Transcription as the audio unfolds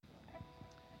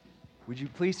Would you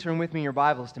please turn with me in your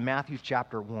Bibles to Matthew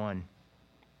chapter 1?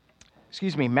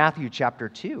 Matthew chapter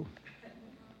 2.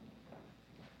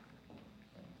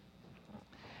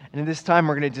 And at this time,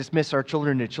 we're going to dismiss our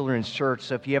children to Children's Church.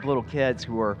 So if you have little kids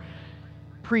who are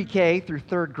pre-K through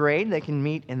third grade, they can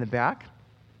meet in the back.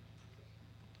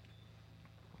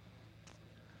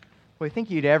 Well, thank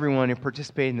you to everyone who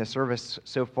participated in the service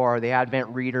so far, the Advent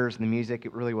readers and the music.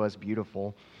 It really was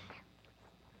beautiful.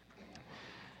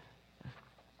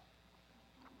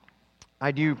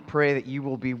 I do pray that you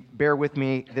will bear with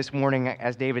me this morning.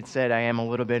 As David said, I am a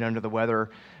little bit under the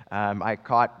weather. I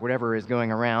caught whatever is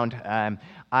going around.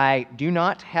 I do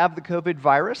not have the COVID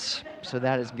virus, so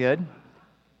that is good.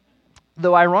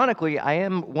 Though ironically, I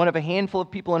am one of a handful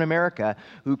of people in America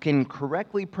who can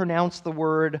correctly pronounce the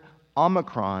word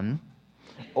Omicron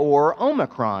or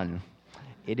Omicron.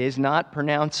 It is not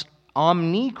pronounced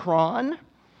Omnicron,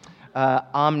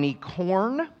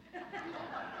 Omnicorn,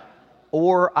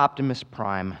 or Optimus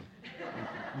Prime.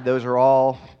 Those are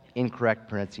all incorrect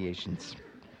pronunciations.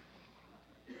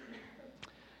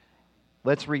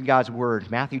 Let's read God's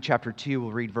Word. Matthew chapter 2,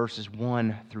 we'll read verses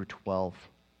 1 through 12.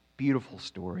 Beautiful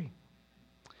story.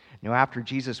 Now, after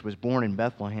Jesus was born in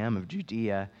Bethlehem of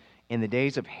Judea, in the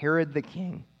days of Herod the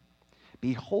king,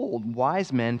 behold,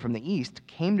 wise men from the east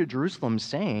came to Jerusalem,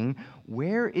 saying,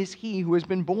 "Where is he who has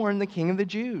been born the King of the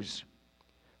Jews?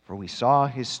 For we saw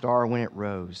his star when it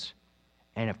rose,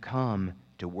 and have come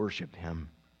to worship him."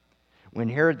 When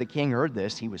Herod the king heard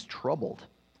this, he was troubled,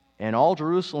 and all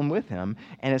Jerusalem with him.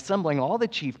 And assembling all the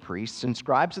chief priests and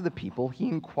scribes of the people, he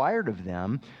inquired of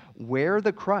them where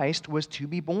the Christ was to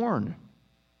be born.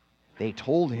 They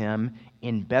told him,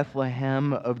 "In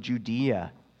Bethlehem of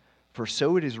Judea. For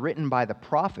so it is written by the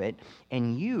prophet,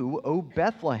 and you, O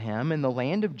Bethlehem, in the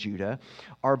land of Judah,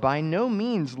 are by no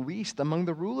means least among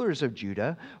the rulers of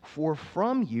Judah, for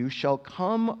from you shall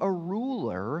come a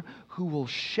ruler who will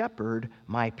shepherd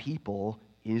my people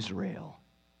Israel."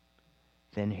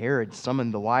 Then Herod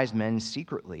summoned the wise men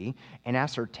secretly and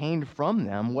ascertained from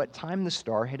them what time the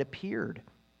star had appeared.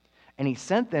 And he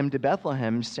sent them to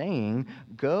Bethlehem, saying,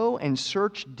 "Go and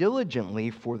search diligently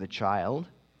for the child.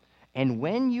 And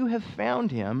when you have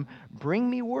found him, bring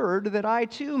me word that I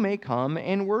too may come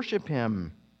and worship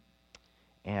him."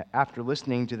 And after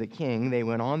listening to the king, they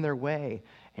went on their way.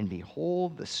 And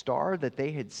behold, the star that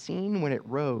they had seen when it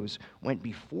rose went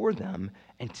before them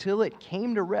until it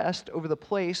came to rest over the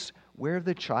place where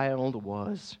the child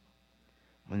was.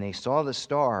 When they saw the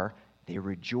star, they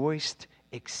rejoiced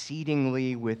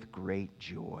exceedingly with great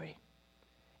joy.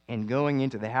 And going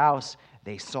into the house,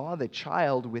 they saw the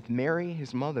child with Mary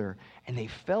his mother, and they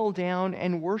fell down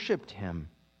and worshipped him.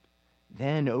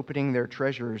 Then, opening their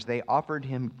treasures, they offered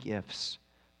him gifts,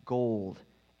 gold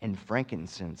and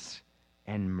frankincense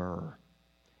and myrrh.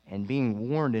 And being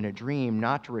warned in a dream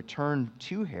not to return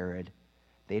to Herod,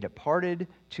 they departed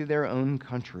to their own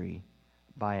country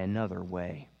by another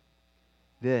way.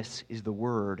 This is the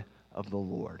word of the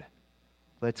Lord.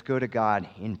 Let's go to God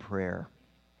in prayer.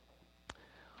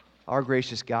 Our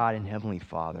gracious God and Heavenly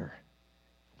Father,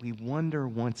 we wonder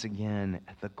once again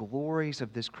at the glories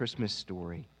of this Christmas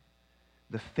story,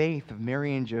 the faith of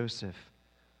Mary and Joseph,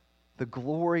 the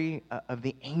glory of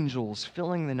the angels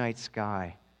filling the night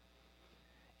sky,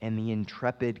 and the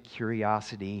intrepid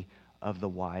curiosity of the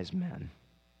wise men.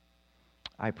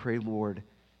 I pray, Lord,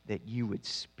 that you would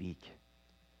speak,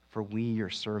 for we,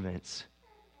 your servants,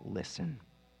 listen.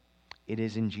 It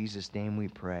is in Jesus' name we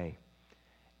pray.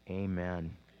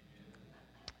 Amen.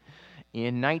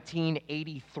 In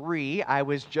 1983, I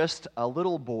was just a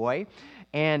little boy,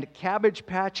 and Cabbage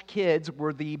Patch Kids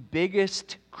were the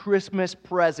biggest Christmas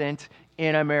present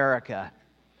in America.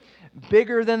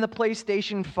 Bigger than the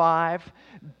PlayStation 5,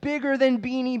 bigger than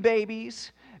Beanie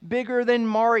Babies, bigger than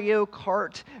Mario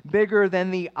Kart, bigger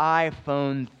than the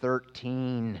iPhone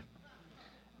 13.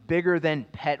 Bigger than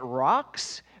Pet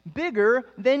Rocks, bigger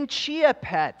than Chia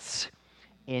Pets.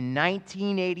 In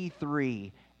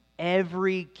 1983,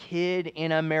 every kid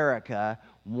in America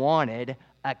wanted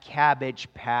a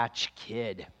Cabbage Patch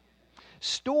Kid.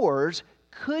 Stores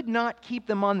could not keep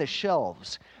them on the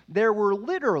shelves. There were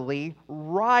literally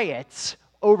riots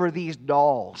over these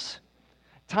dolls.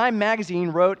 Time magazine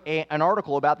wrote an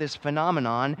article about this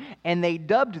phenomenon, and they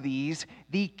dubbed these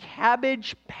the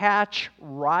Cabbage Patch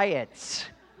Riots,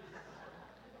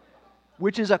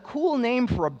 which is a cool name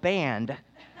for a band,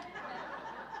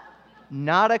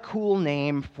 not a cool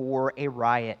name for a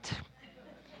riot.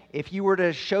 If you were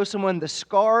to show someone the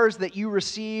scars that you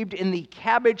received in the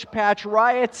Cabbage Patch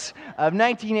riots of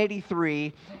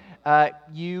 1983,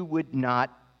 you would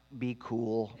not be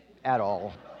cool at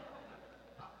all.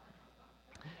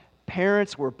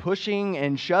 Parents were pushing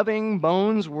and shoving.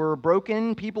 Bones were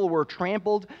broken. People were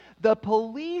trampled. The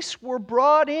police were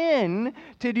brought in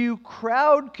to do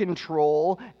crowd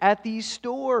control at these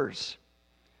stores.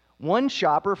 One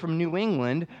shopper from New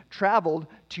England traveled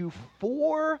to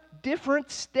 4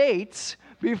 different states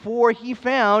before he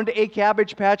found a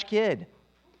Cabbage Patch Kid.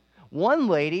 One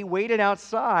lady waited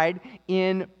outside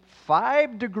in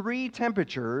 5-degree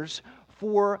temperatures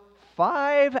for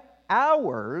 5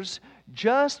 hours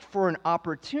just for an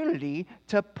opportunity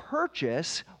to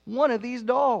purchase one of these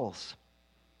dolls.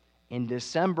 In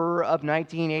December of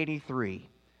 1983,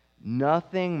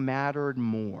 nothing mattered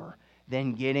more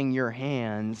than getting your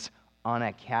hands on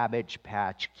a Cabbage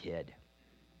Patch Kid.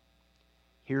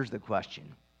 Here's the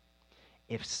question.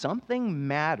 If something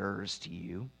matters to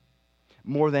you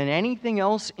more than anything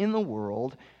else in the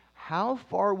world, how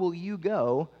far will you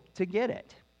go to get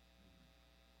it?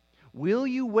 Will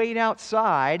you wait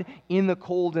outside in the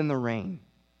cold and the rain?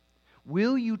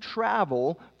 Will you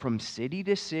travel from city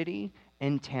to city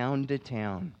and town to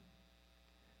town?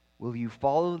 Will you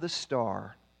follow the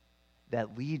star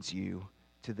that leads you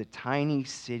to the tiny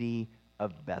city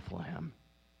of Bethlehem?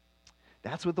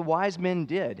 That's what the wise men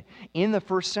did. In the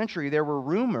first century, there were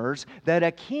rumors that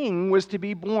a king was to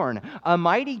be born, a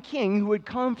mighty king who would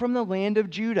come from the land of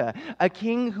Judah, a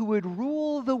king who would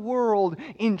rule the world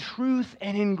in truth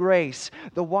and in grace.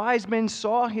 The wise men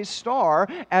saw his star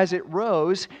as it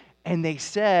rose, and they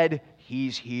said,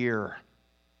 "He's here."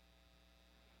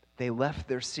 They left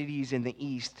their cities in the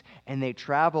east and they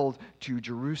traveled to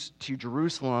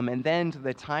Jerusalem and then to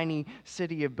the tiny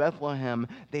city of Bethlehem.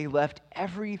 They left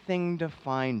everything to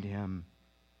find him.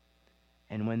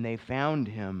 And when they found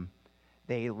him,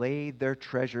 they laid their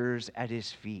treasures at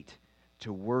his feet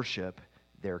to worship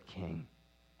their king.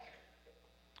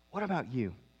 What about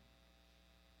you?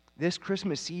 This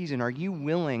Christmas season, are you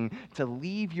willing to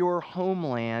leave your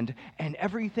homeland and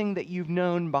everything that you've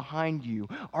known behind you?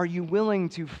 Are you willing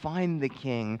to find the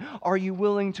King? Are you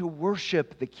willing to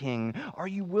worship the King? Are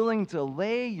you willing to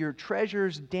lay your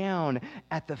treasures down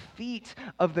at the feet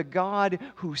of the God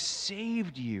who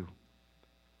saved you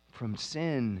from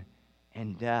sin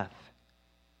and death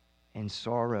and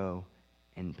sorrow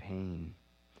and pain?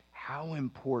 How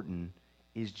important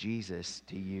is Jesus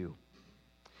to you?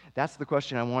 That's the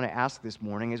question I want to ask this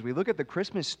morning as we look at the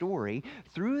Christmas story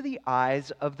through the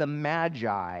eyes of the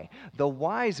Magi, the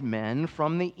wise men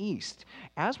from the east.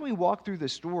 As we walk through the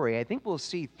story, I think we'll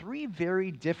see 3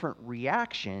 very different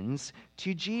reactions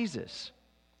to Jesus.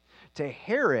 To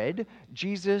Herod,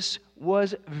 Jesus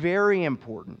was very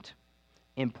important,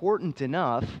 important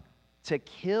enough to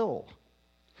kill.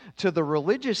 To the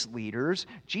religious leaders,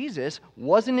 Jesus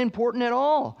wasn't important at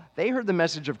all. They heard the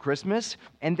message of Christmas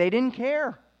and they didn't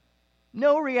care.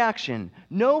 No reaction,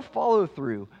 no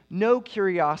follow-through, no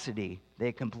curiosity.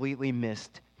 They completely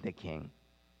missed the king.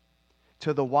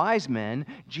 To the wise men,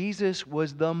 Jesus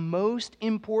was the most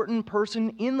important person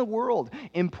in the world.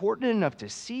 Important enough to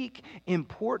seek,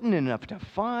 important enough to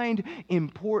find,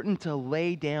 important to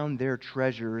lay down their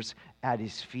treasures at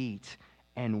his feet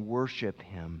and worship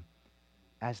him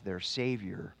as their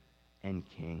Savior and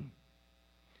King.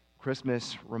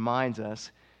 Christmas reminds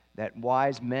us that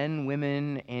wise men,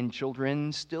 women, and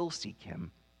children still seek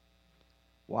him.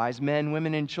 Wise men,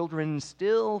 women, and children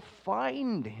still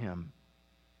find him.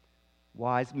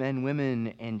 Wise men,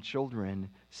 women, and children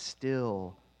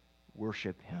still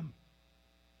worship him.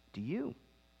 Do you?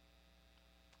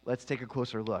 Let's take a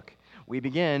closer look. We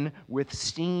begin with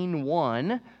scene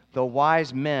 1. The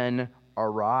wise men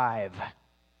arrive.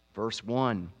 Verse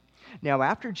 1. Now,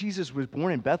 after Jesus was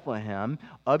born in Bethlehem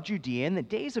of Judea in the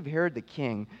days of Herod the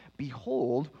king,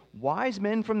 behold, wise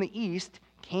men from the east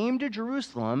came to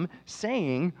Jerusalem,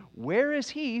 saying, "Where is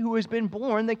he who has been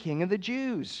born the King of the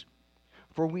Jews?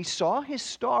 For we saw his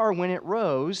star when it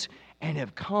rose and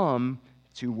have come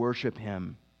to worship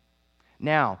him."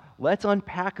 Now, let's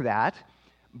unpack that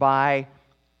by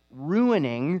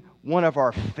ruining one of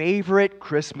our favorite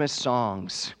Christmas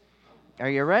songs. Are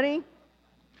you ready?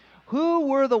 Who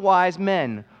were the wise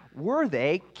men? Were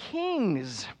they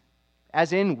kings?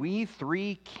 As in, we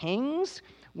 3 kings?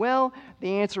 Well,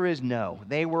 the answer is no.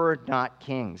 They were not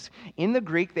kings. In the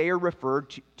Greek, they are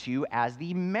referred to as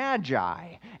the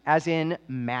Magi, as in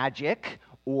magic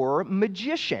or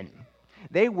magician.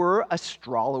 They were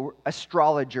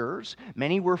astrologers.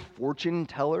 Many were fortune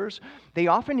tellers. They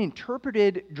often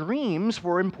interpreted dreams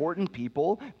for important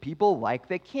people like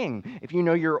the king. If you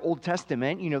know your Old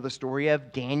Testament, you know the story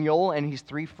of Daniel and his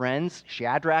 3 friends,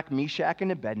 Shadrach, Meshach,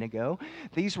 and Abednego.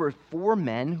 These were 4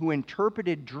 men who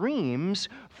interpreted dreams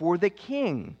for the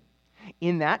king.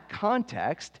 In that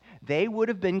context, they would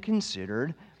have been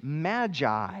considered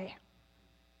Magi.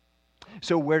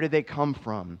 So where did they come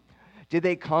from? Did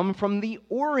they come from the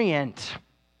Orient?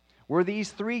 Were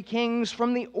these three kings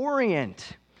from the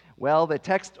Orient? Well, the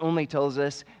text only tells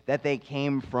us that they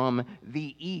came from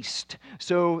the east.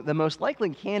 So the most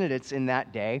likely candidates in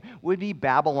that day would be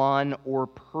Babylon or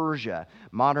Persia,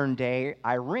 modern-day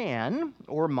Iran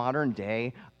or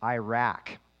modern-day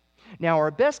Iraq. Now,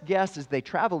 our best guess is they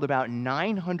traveled about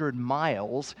 900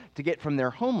 miles to get from their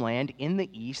homeland in the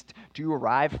east to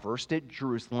arrive first at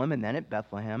Jerusalem and then at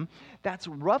Bethlehem. That's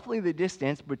roughly the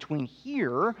distance between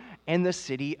here and the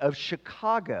city of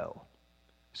Chicago.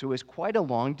 So it was quite a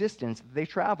long distance that they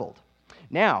traveled.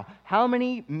 Now, how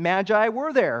many magi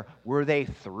were there? Were they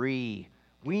three?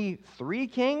 Three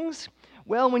kings?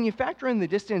 Well, when you factor in the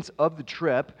distance of the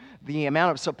trip, the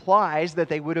amount of supplies that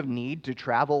they would have need to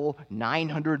travel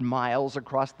 900 miles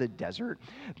across the desert,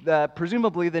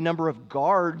 presumably the number of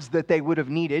guards that they would have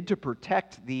needed to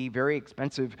protect the very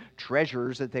expensive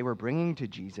treasures that they were bringing to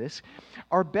Jesus,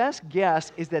 our best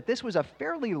guess is that this was a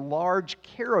fairly large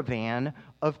caravan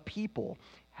of people.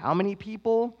 How many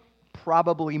people?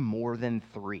 Probably more than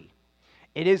three.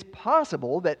 It is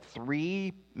possible that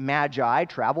three magi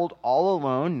traveled all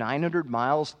alone 900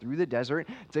 miles through the desert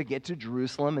to get to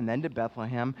Jerusalem and then to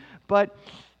Bethlehem, but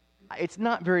it's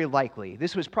not very likely.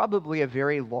 This was probably a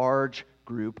very large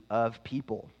group of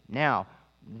people. Now,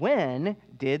 when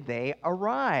did they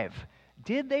arrive?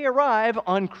 Did they arrive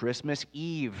on Christmas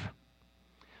Eve?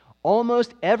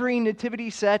 Almost every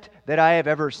nativity set that I have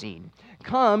ever seen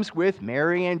comes with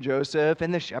Mary and Joseph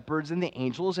and the shepherds and the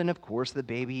angels and, of course, the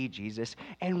baby Jesus.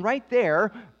 And right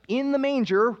there in the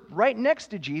manger, right next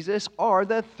to Jesus, are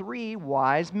the three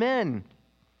wise men.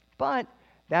 But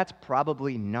that's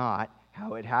probably not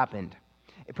how it happened.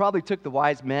 It probably took the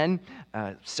wise men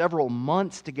several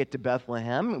months to get to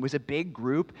Bethlehem. It was a big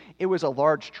group. It was a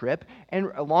large trip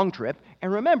and a long trip.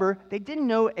 And remember, they didn't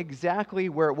know exactly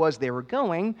where it was they were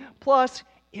going. Plus,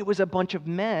 it was a bunch of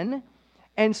men.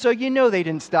 And so you know they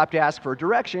didn't stop to ask for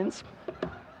directions.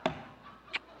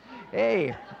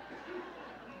 Hey,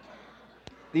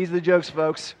 these are the jokes,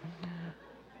 folks.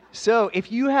 So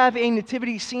if you have a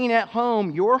nativity scene at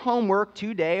home, your homework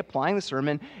today, applying the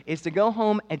sermon, is to go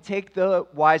home and take the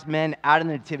wise men out of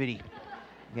the nativity.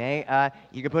 Okay?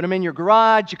 You can put them in your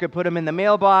garage. You could put them in the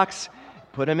mailbox.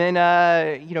 Put them in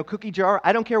a cookie jar.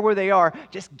 I don't care where they are.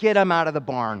 Just get them out of the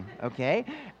barn, okay?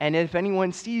 And if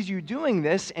anyone sees you doing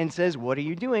this and says, "What are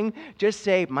you doing?" just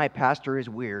say, "My pastor is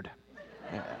weird."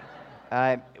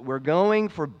 We're going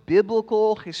for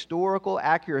biblical, historical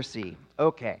accuracy.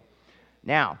 Okay.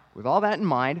 Now, with all that in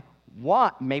mind,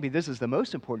 maybe this is the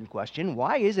most important question,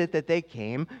 why is it that they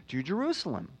came to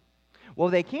Jerusalem? Well,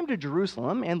 they came to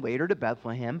Jerusalem and later to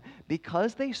Bethlehem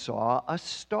because they saw a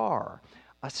star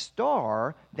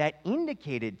that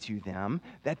indicated to them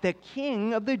that the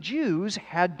King of the Jews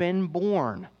had been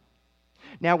born.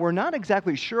 Now, we're not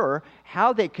exactly sure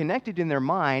how they connected in their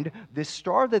mind this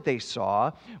star that they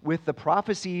saw with the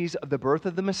prophecies of the birth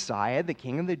of the Messiah, the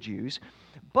King of the Jews,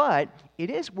 but it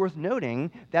is worth noting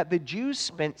that the Jews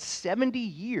spent 70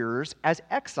 years as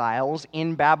exiles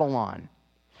in Babylon.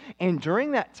 And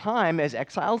during that time, as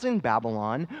exiles in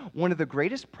Babylon, one of the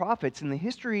greatest prophets in the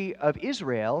history of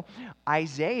Israel,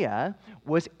 Isaiah,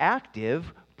 was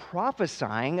active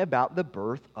prophesying about the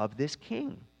birth of this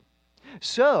king.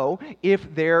 So,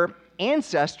 if their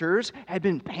ancestors had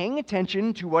been paying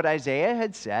attention to what Isaiah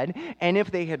had said, and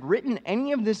if they had written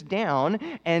any of this down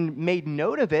and made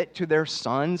note of it to their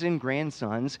sons and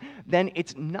grandsons, then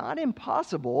it's not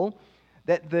impossible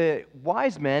that the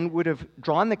wise men would have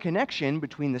drawn the connection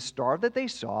between the star that they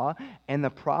saw and the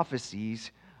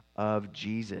prophecies of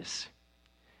Jesus.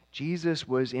 Jesus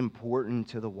was important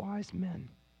to the wise men.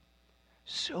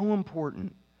 So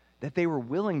important that they were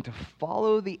willing to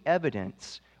follow the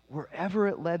evidence wherever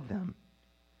it led them.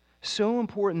 So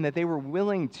important that they were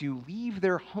willing to leave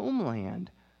their homeland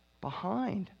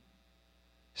behind.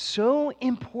 So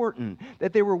important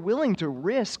that they were willing to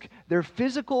risk their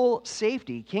physical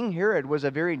safety. King Herod was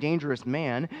a very dangerous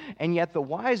man, and yet the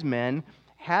wise men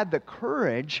had the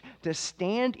courage to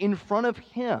stand in front of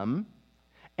him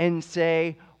and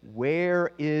say,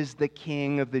 "Where is the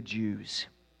King of the Jews?"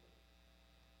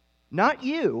 Not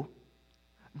you,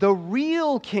 the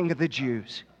real King of the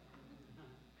Jews.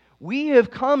 We have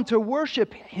come to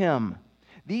worship him.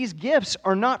 These gifts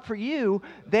are not for you,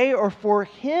 they are for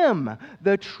him,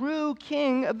 the true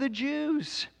King of the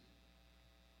Jews.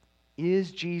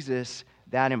 Is Jesus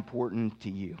that important to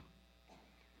you?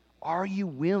 Are you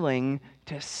willing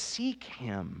to seek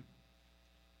him?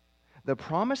 The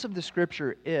promise of the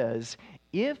Scripture is,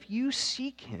 if you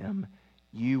seek him,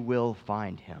 you will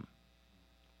find him.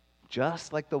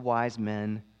 just like the wise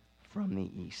men from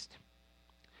the east.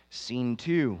 Scene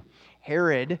 2,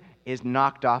 Herod is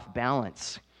knocked off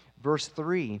balance. Verse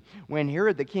 3, when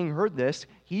Herod the king heard this,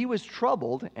 he was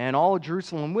troubled, and all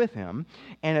Jerusalem with him.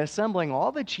 And assembling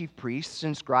all the chief priests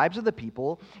and scribes of the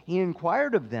people, he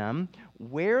inquired of them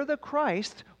where the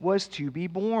Christ was to be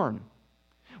born.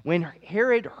 When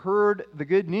Herod heard the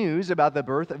good news about the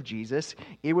birth of Jesus,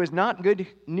 it was not good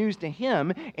news to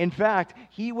him. In fact,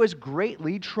 he was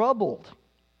greatly troubled.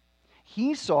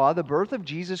 He saw the birth of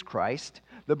Jesus Christ,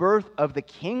 the birth of the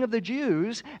King of the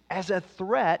Jews, as a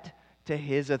threat to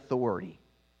his authority.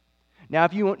 Now,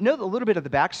 if you know a little bit of the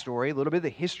backstory, a little bit of the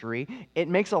history, it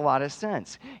makes a lot of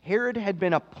sense. Herod had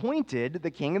been appointed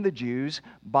the king of the Jews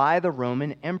by the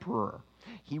Roman emperor.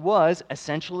 He was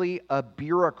essentially a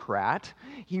bureaucrat.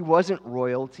 He wasn't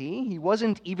royalty. He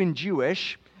wasn't even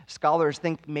Jewish. Scholars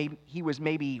think he was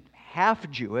maybe half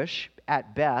Jewish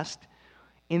at best.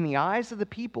 In the eyes of the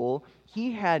people,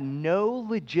 he had no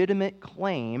legitimate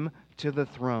claim to the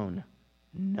throne.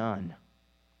 None.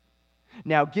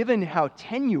 Now, given how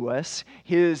tenuous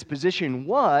his position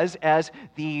was as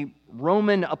the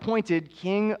Roman-appointed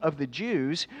king of the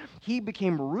Jews, he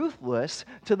became ruthless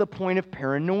to the point of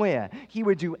paranoia. He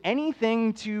would do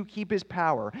anything to keep his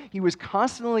power. He was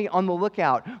constantly on the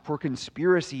lookout for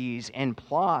conspiracies and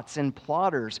plots and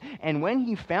plotters. And when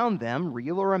he found them,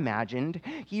 real or imagined,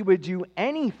 he would do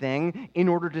anything in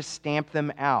order to stamp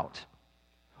them out,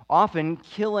 often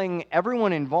killing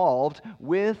everyone involved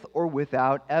with or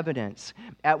without evidence.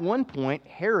 At one point,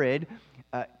 Herod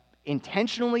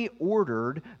intentionally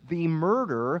ordered the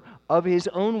murder of his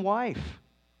own wife.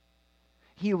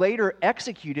 He later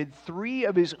executed 3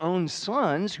 of his own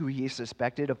sons who he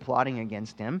suspected of plotting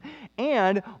against him,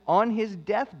 and on his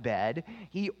deathbed,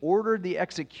 he ordered the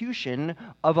execution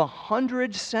of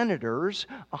 100 senators,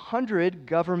 100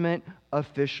 government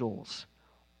officials.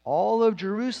 All of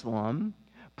Jerusalem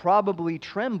probably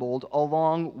trembled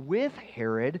along with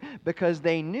Herod because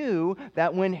they knew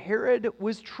that when Herod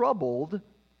was troubled,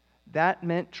 that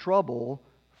meant trouble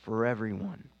for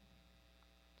everyone.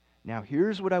 Now,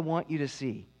 here's what I want you to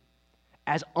see.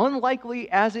 As unlikely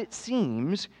as it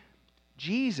seems,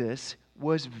 Jesus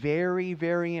was very,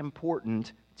 very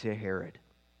important to Herod.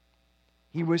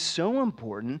 He was so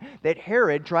important that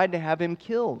Herod tried to have him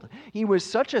killed. He was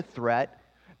such a threat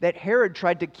that Herod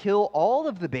tried to kill all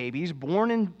of the babies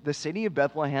born in the city of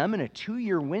Bethlehem in a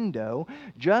 2-year window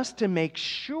just to make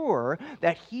sure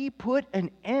that he put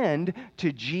an end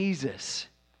to Jesus,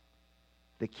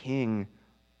 the King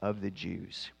of the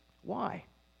Jews. Why?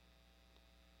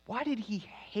 Why did he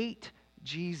hate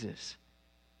Jesus?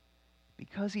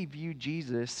 Because he viewed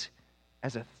Jesus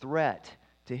as a threat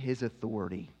to his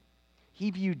authority. He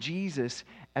viewed Jesus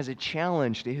as a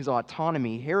challenge to his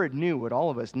autonomy. Herod knew what all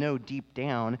of us know deep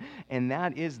down, and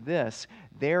that is this: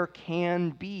 there can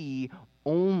be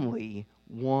only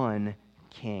one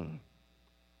king.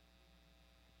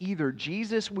 Either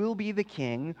Jesus will be the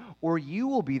king or you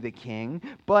will be the king,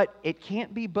 but it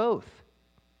can't be both.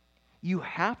 You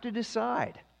have to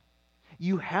decide.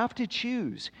 You have to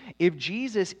choose. If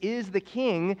Jesus is the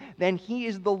king, then he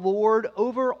is the Lord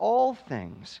over all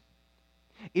things.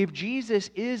 If Jesus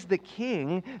is the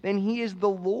king, then he is the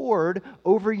Lord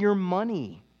over your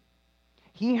money.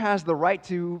 He has the right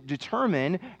to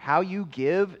determine how you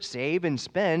give, save, and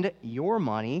spend your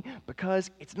money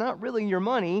because it's not really your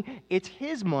money, it's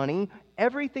his money.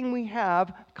 Everything we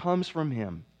have comes from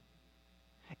him.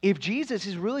 If Jesus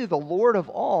is really the Lord of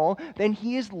all, then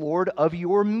he is Lord of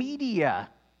your media.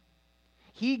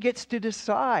 He gets to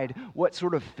decide what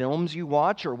sort of films you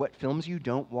watch or what films you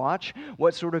don't watch,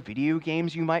 what sort of video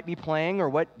games you might be playing or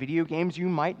what video games you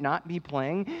might not be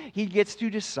playing. He gets to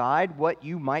decide what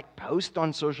you might post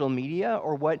on social media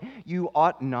or what you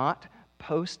ought not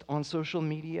post on social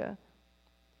media.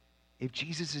 If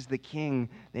Jesus is the king,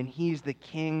 then he's the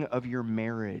king of your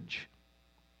marriage.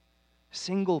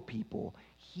 Single people,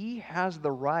 he has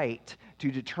the right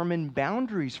to determine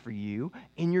boundaries for you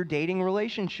in your dating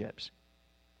relationships.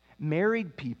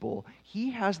 Married people,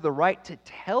 he has the right to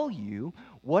tell you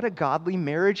what a godly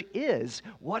marriage is,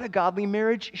 what a godly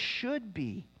marriage should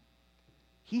be.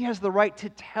 He has the right to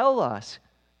tell us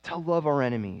to love our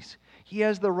enemies. He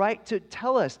has the right to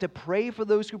tell us to pray for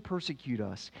those who persecute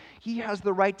us. He has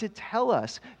the right to tell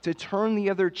us to turn the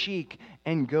other cheek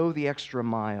and go the extra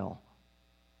mile.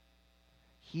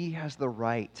 He has the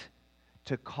right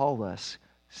to call us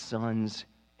sons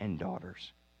and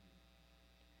daughters.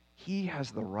 He has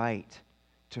the right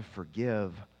to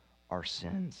forgive our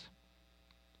sins.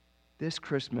 This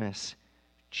Christmas,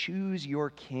 choose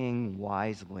your king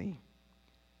wisely.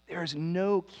 There is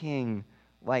no king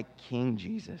like King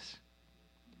Jesus.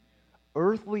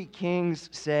 Earthly kings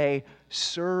say,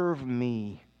 "Serve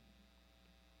me."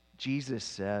 Jesus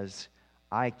says,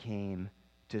 "I came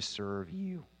to serve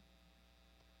you."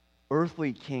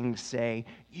 Earthly kings say,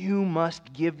 "You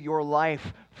must give your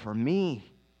life for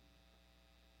me."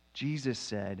 Jesus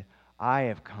said, "I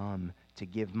have come to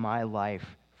give my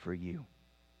life for you."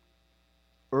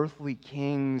 Earthly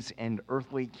kings and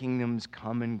earthly kingdoms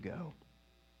come and go.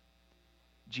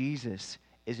 Jesus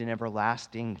is an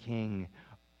everlasting king,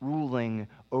 ruling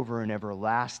over an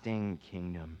everlasting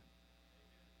kingdom.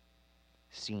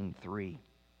 Scene 3.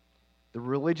 The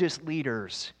religious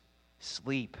leaders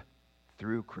sleep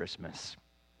through Christmas.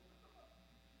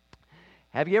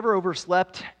 Have you ever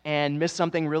overslept and missed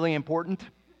something really important?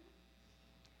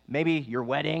 Maybe your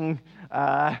wedding,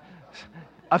 a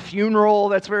funeral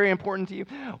that's very important to you.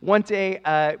 One day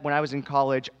when I was in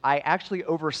college, I actually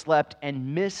overslept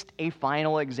and missed a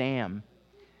final exam.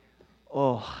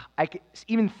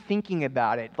 Even thinking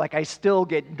about it, like I still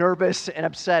get nervous and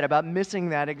upset about missing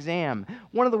that exam.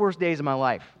 One of the worst days of my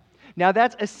life. Now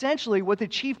that's essentially what the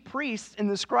chief priests and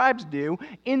the scribes do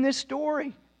in this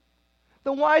story.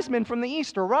 The wise men from the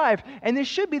east arrive, and this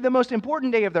should be the most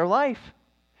important day of their life.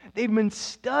 They've been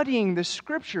studying the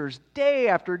scriptures day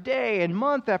after day and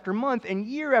month after month and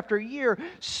year after year,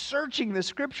 searching the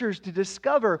scriptures to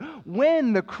discover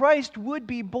when the Christ would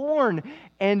be born.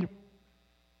 And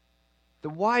the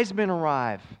wise men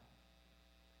arrive,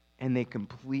 and they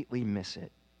completely miss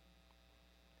it.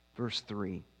 Verse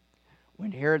 3.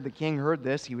 When Herod the king heard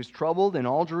this, he was troubled, and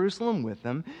all Jerusalem with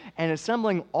him. And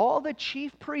assembling all the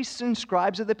chief priests and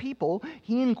scribes of the people,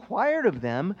 he inquired of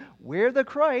them where the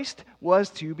Christ was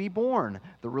to be born.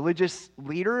 The religious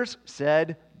leaders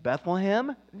said,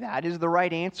 "Bethlehem." That is the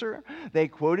right answer. They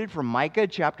quoted from Micah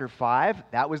chapter 5.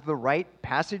 That was the right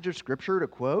passage of scripture to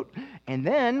quote. And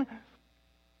then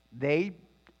they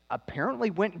apparently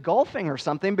went golfing or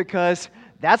something, because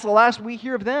that's the last we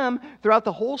hear of them throughout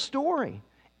the whole story.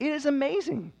 It is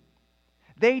amazing.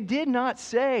 They did not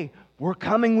say, "We're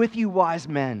coming with you, wise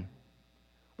men.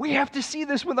 We have to see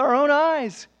this with our own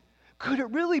eyes." Could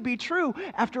it really be true?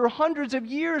 After hundreds of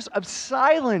years of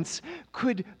silence,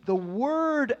 could the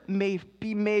Word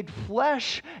be made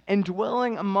flesh and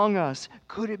dwelling among us?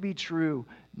 Could it be true?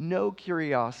 No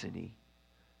curiosity,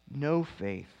 no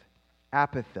faith,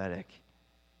 apathetic,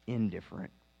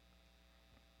 indifferent.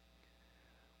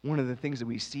 One of the things that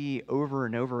we see over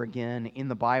and over again in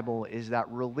the Bible is that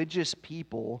religious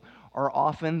people are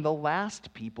often the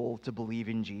last people to believe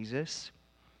in Jesus,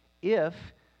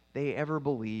 if they ever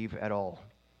believe at all.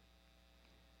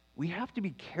 We have to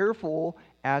be careful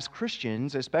as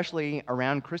Christians, especially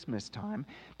around Christmas time,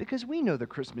 because we know the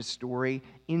Christmas story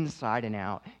inside and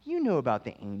out. You know about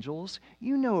the angels.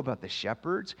 You know about the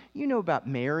shepherds. You know about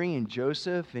Mary and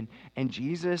Joseph and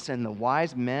Jesus and the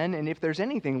wise men. And if there's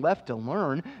anything left to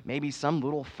learn, maybe some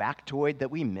little factoid that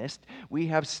we missed, we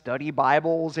have study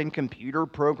Bibles and computer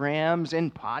programs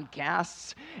and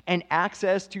podcasts and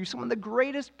access to some of the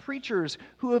greatest preachers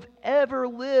who have ever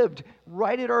lived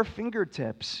right at our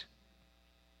fingertips.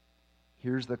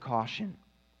 Here's the caution.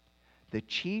 The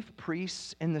chief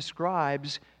priests and the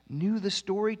scribes knew the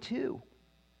story too.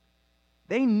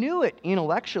 They knew it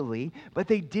intellectually, but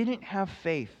they didn't have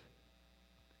faith.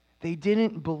 They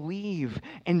didn't believe.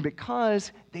 And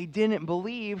because they didn't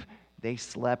believe, they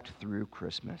slept through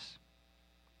Christmas.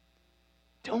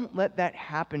 Don't let that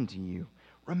happen to you.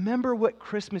 Remember what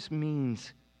Christmas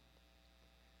means.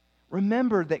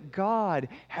 Remember that God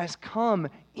has come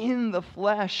in the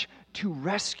flesh to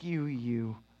rescue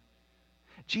you.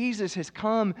 Jesus has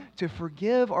come to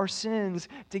forgive our sins,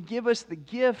 to give us the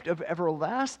gift of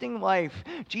everlasting life.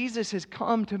 Jesus has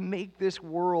come to make this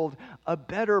world a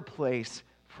better place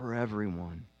for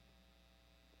everyone.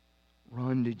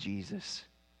 Run to Jesus.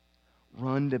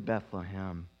 Run to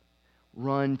Bethlehem.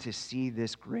 Run to see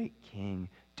this great King.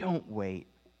 Don't wait.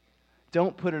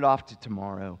 Don't put it off to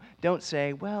tomorrow. Don't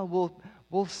say, "Well,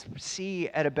 we'll see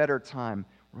at a better time."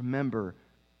 Remember,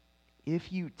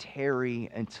 if you tarry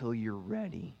until you're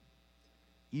ready,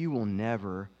 you will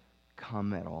never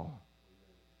come at all.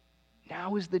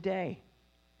 Now is the day.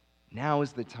 Now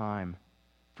is the time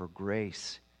for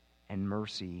grace and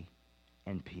mercy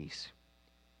and peace.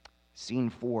 Scene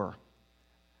 4.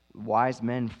 Wise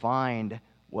men find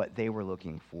what they were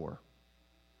looking for.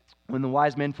 When the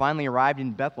wise men finally arrived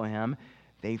in Bethlehem,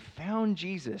 they found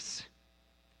Jesus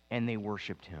and they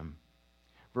worshiped him.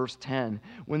 Verse 10,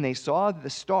 when they saw the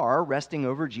star resting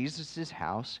over Jesus'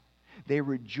 house, they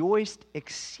rejoiced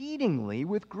exceedingly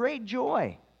with great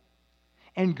joy.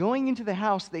 And going into the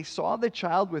house, they saw the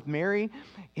child with Mary,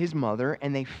 his mother,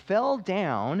 and they fell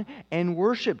down and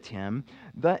worshipped him.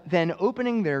 Then,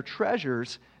 opening their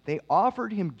treasures, they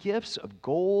offered him gifts of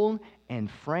gold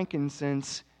and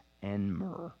frankincense and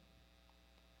myrrh.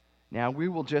 Now, we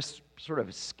will just sort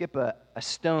of skip a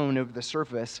stone over the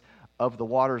surface of the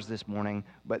waters this morning,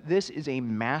 but this is a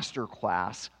master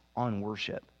class on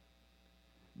worship.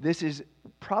 This is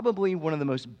probably one of the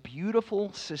most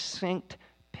beautiful, succinct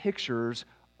pictures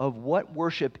of what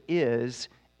worship is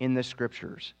in the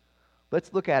Scriptures.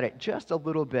 Let's look at it just a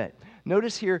little bit.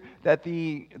 Notice here that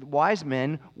the wise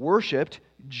men worshiped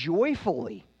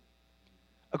joyfully.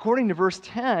 According to verse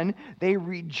 10, they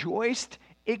rejoiced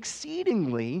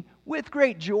exceedingly with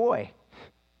great joy.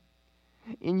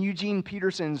 In Eugene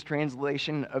Peterson's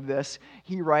translation of this,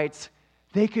 he writes,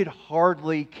 they could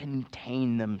hardly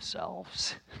contain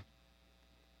themselves.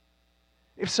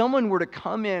 If someone were to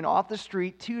come in off the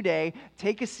street today,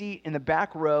 take a seat in the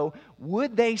back row,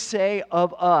 would they say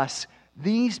of us,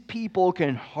 these people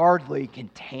can hardly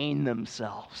contain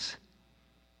themselves?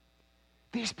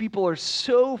 These people are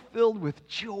so filled with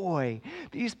joy.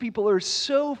 These people are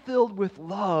so filled with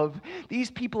love.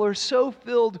 These people are so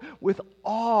filled with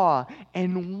awe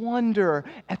and wonder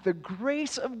at the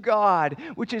grace of God,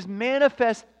 which is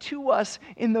manifest to us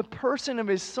in the person of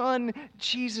His Son,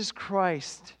 Jesus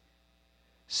Christ.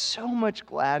 So much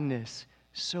gladness,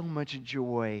 so much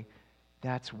joy.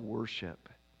 That's worship.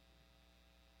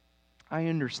 I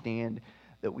understand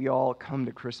that we all come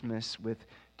to Christmas with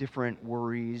different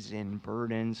worries and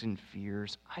burdens and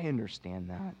fears. I understand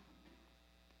that.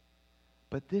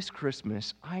 But this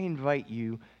Christmas, I invite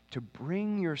you to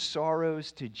bring your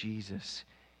sorrows to Jesus.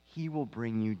 He will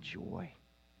bring you joy.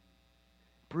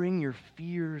 Bring your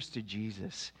fears to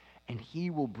Jesus, and He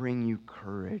will bring you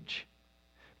courage.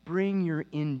 Bring your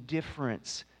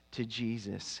indifference to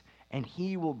Jesus, and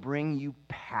He will bring you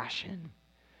passion.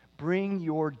 Bring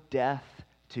your death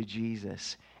to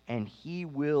Jesus, and He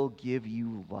will give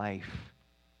you life,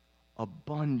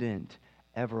 abundant,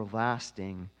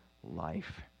 everlasting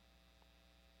life.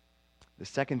 The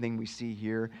second thing we see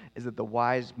here is that the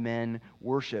wise men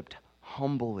worshiped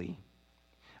humbly.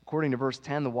 According to verse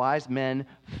 10, the wise men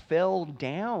fell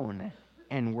down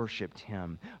and worshiped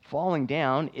Him. Falling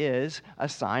down is a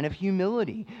sign of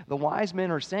humility. The wise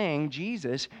men are saying,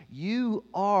 Jesus, you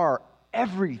are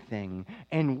everything,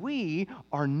 and we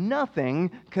are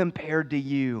nothing compared to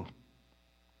you.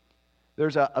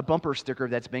 There's a bumper sticker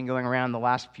that's been going around the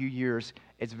last few years.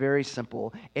 It's very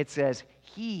simple. It says,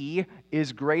 He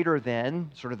is greater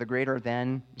than, sort of the greater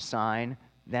than sign,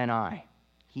 than I.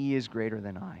 He is greater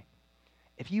than I.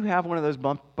 If you have one of those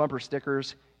bumper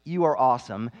stickers, you are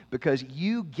awesome because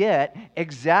you get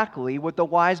exactly what the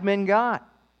wise men got.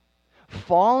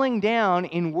 Falling down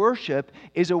in worship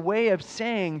is a way of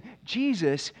saying,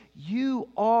 Jesus, you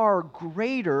are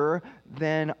greater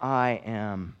than I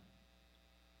am.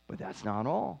 But that's not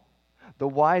all. The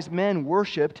wise men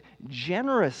worshiped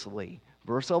generously.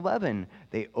 Verse 11,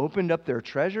 they opened up their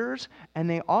treasures and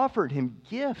they offered Him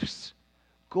gifts,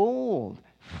 gold,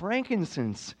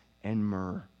 frankincense, and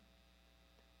myrrh.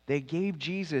 They gave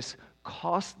Jesus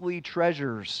costly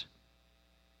treasures.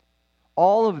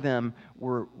 All of them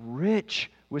were rich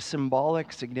with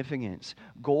symbolic significance.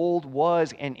 Gold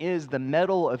was and is the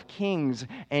metal of kings,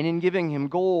 and in giving Him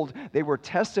gold, they were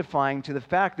testifying to the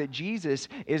fact that Jesus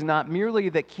is not merely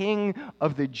the King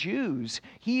of the Jews,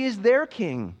 He is their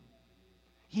King.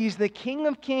 He's the King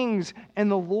of kings and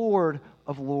the Lord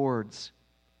of lords.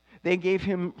 They gave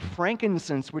Him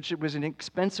frankincense, which was an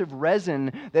expensive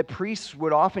resin that priests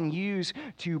would often use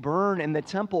to burn in the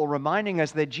temple, reminding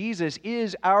us that Jesus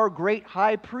is our great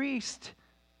high priest.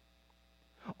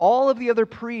 All of the other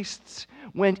priests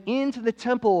went into the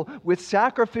temple with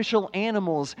sacrificial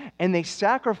animals, and they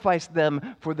sacrificed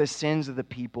them for the sins of the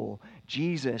people.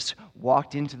 Jesus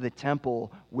walked into the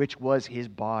temple, which was His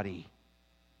body.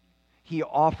 He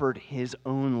offered His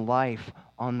own life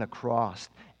on the cross,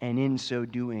 and in so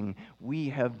doing, we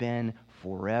have been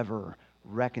forever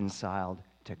reconciled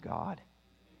to God.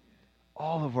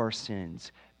 All of our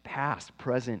sins, past,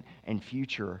 present, and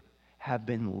future, have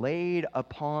been laid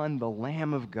upon the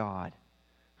Lamb of God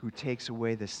who takes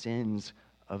away the sins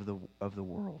of the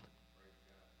world.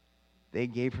 They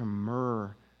gave Him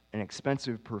myrrh, an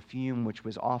expensive perfume which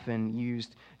was often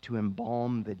used to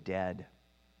embalm the dead.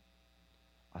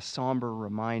 A somber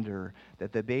reminder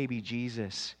that the baby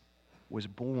Jesus was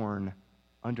born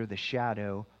under the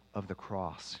shadow of the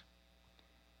cross.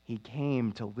 He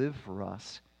came to live for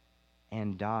us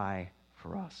and die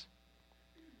for us.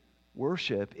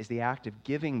 Worship is the act of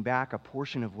giving back a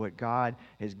portion of what God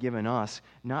has given us,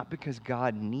 not because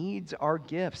God needs our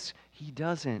gifts. He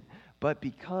doesn't, but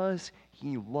because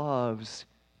He loves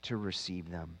to receive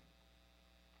them.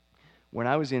 When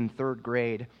I was in third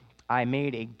grade, I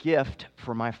made a gift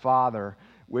for my father,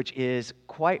 which is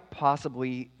quite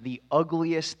possibly the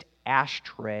ugliest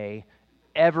ashtray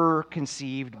ever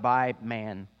conceived by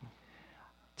man.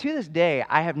 To this day,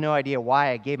 I have no idea why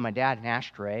I gave my dad an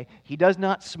ashtray. He does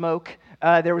not smoke.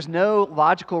 There was no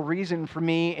logical reason for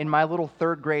me in my little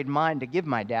third grade mind to give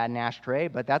my dad an ashtray,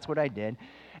 but that's what I did.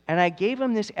 And I gave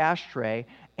him this ashtray,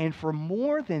 and for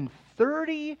more than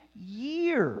 30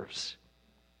 years,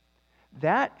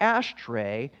 that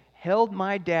ashtray held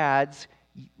my dad's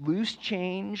loose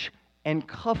change and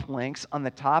cufflinks on the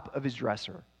top of his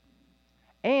dresser.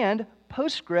 And,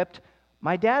 postscript,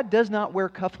 my dad does not wear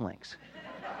cufflinks.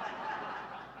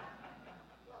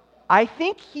 I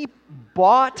think he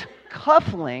bought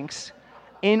cufflinks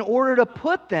in order to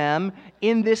put them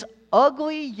in this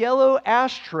ugly yellow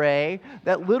ashtray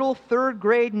that little third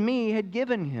grade me had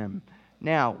given him.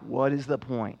 Now, what is the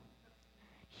point?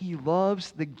 He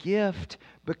loves the gift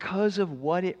because of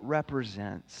what it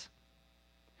represents.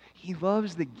 He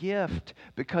loves the gift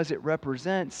because it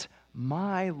represents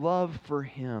my love for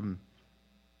him.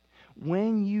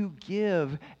 When you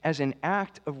give as an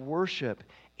act of worship,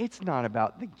 it's not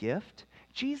about the gift.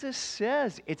 Jesus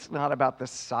says it's not about the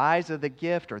size of the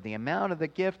gift or the amount of the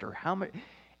gift or how much.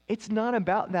 It's not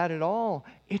about that at all.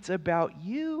 It's about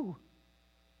you.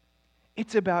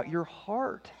 It's about your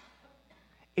heart.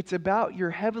 It's about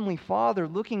your heavenly Father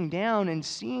looking down and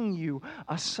seeing you,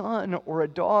 a son or a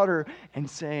daughter, and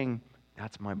saying,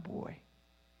 "That's my boy.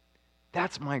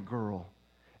 That's my girl.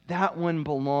 That one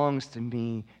belongs to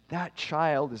me. That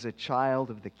child is a child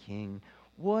of the King."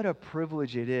 What a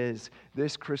privilege it is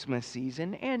this Christmas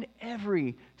season and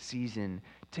every season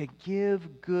to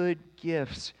give good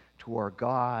gifts to our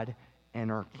God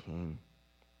and our King.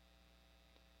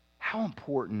 How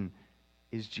important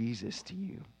is Jesus to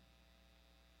you?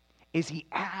 Is he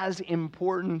as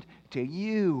important to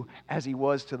you as he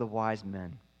was to the wise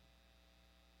men?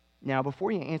 Now,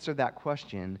 before you answer that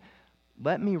question,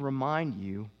 let me remind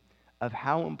you of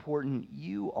how important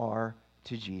you are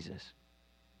to Jesus.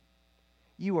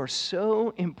 You are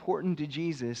so important to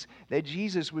Jesus that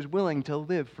Jesus was willing to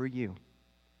live for you.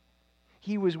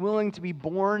 He was willing to be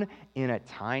born in a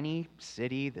tiny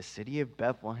city, the city of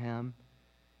Bethlehem.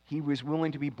 He was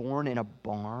willing to be born in a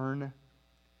barn.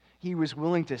 He was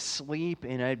willing to sleep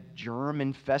in a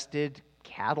germ-infested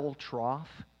cattle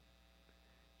trough.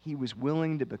 He was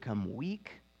willing to become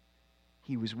weak.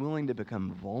 He was willing to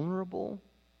become vulnerable.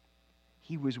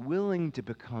 He was willing to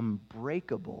become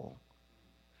breakable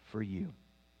for you.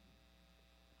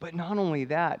 But not only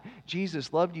that,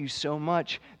 Jesus loved you so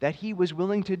much that he was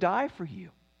willing to die for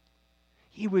you.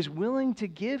 He was willing to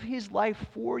give his life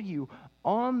for you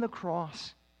on the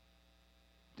cross,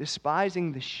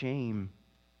 despising the shame,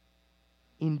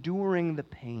 enduring the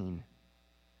pain,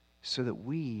 so that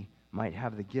we might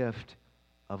have the gift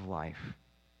of life.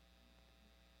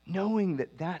 Knowing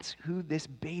that that's who this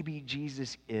baby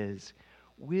Jesus is,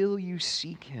 will you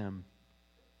seek him?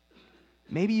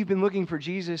 Maybe you've been looking for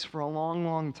Jesus for a long,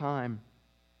 long time.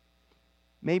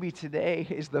 Maybe today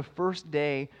is the first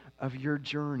day of your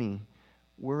journey.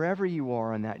 Wherever you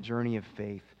are on that journey of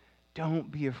faith, don't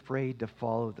be afraid to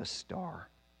follow the star.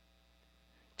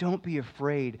 Don't be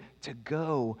afraid to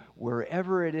go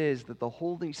wherever it is that the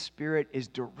Holy Spirit is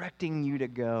directing you to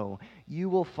go. You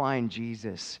will find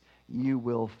Jesus. You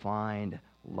will find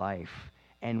life.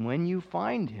 And when you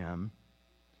find him,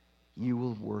 you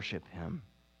will worship him.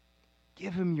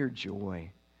 Give him your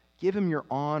joy. Give him your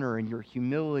honor and your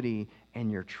humility and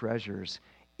your treasures.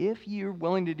 If you're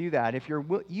willing to do that,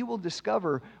 you will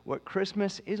discover what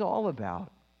Christmas is all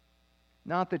about.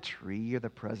 Not the tree or the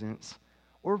presents,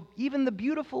 or even the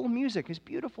beautiful music, as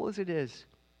beautiful as it is.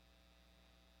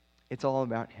 It's all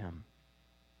about him.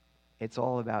 It's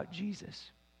all about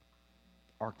Jesus,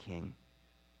 our King.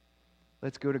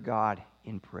 Let's go to God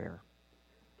in prayer.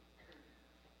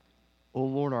 O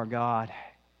Lord our God,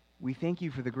 we thank you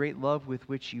for the great love with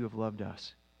which you have loved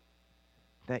us.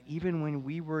 That even when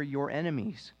we were your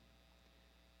enemies,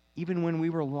 even when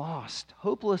we were lost,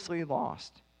 hopelessly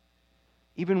lost,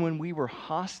 even when we were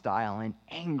hostile and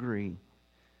angry,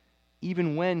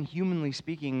 even when, humanly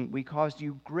speaking, we caused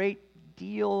you great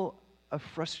deal of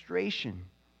frustration,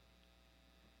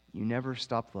 you never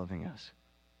stopped loving us.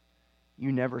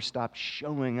 You never stopped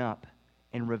showing up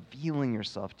and revealing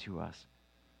yourself to us.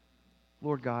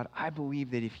 Lord God, I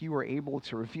believe that if you were able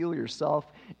to reveal yourself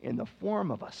in the form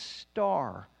of a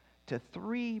star to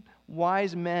 3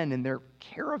 wise men and their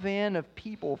caravan of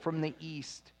people from the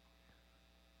east,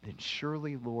 then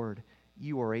surely, Lord,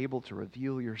 you are able to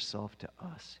reveal yourself to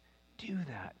us. Do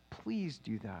that. Please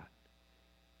do that.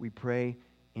 We pray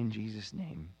in Jesus'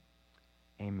 name.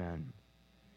 Amen.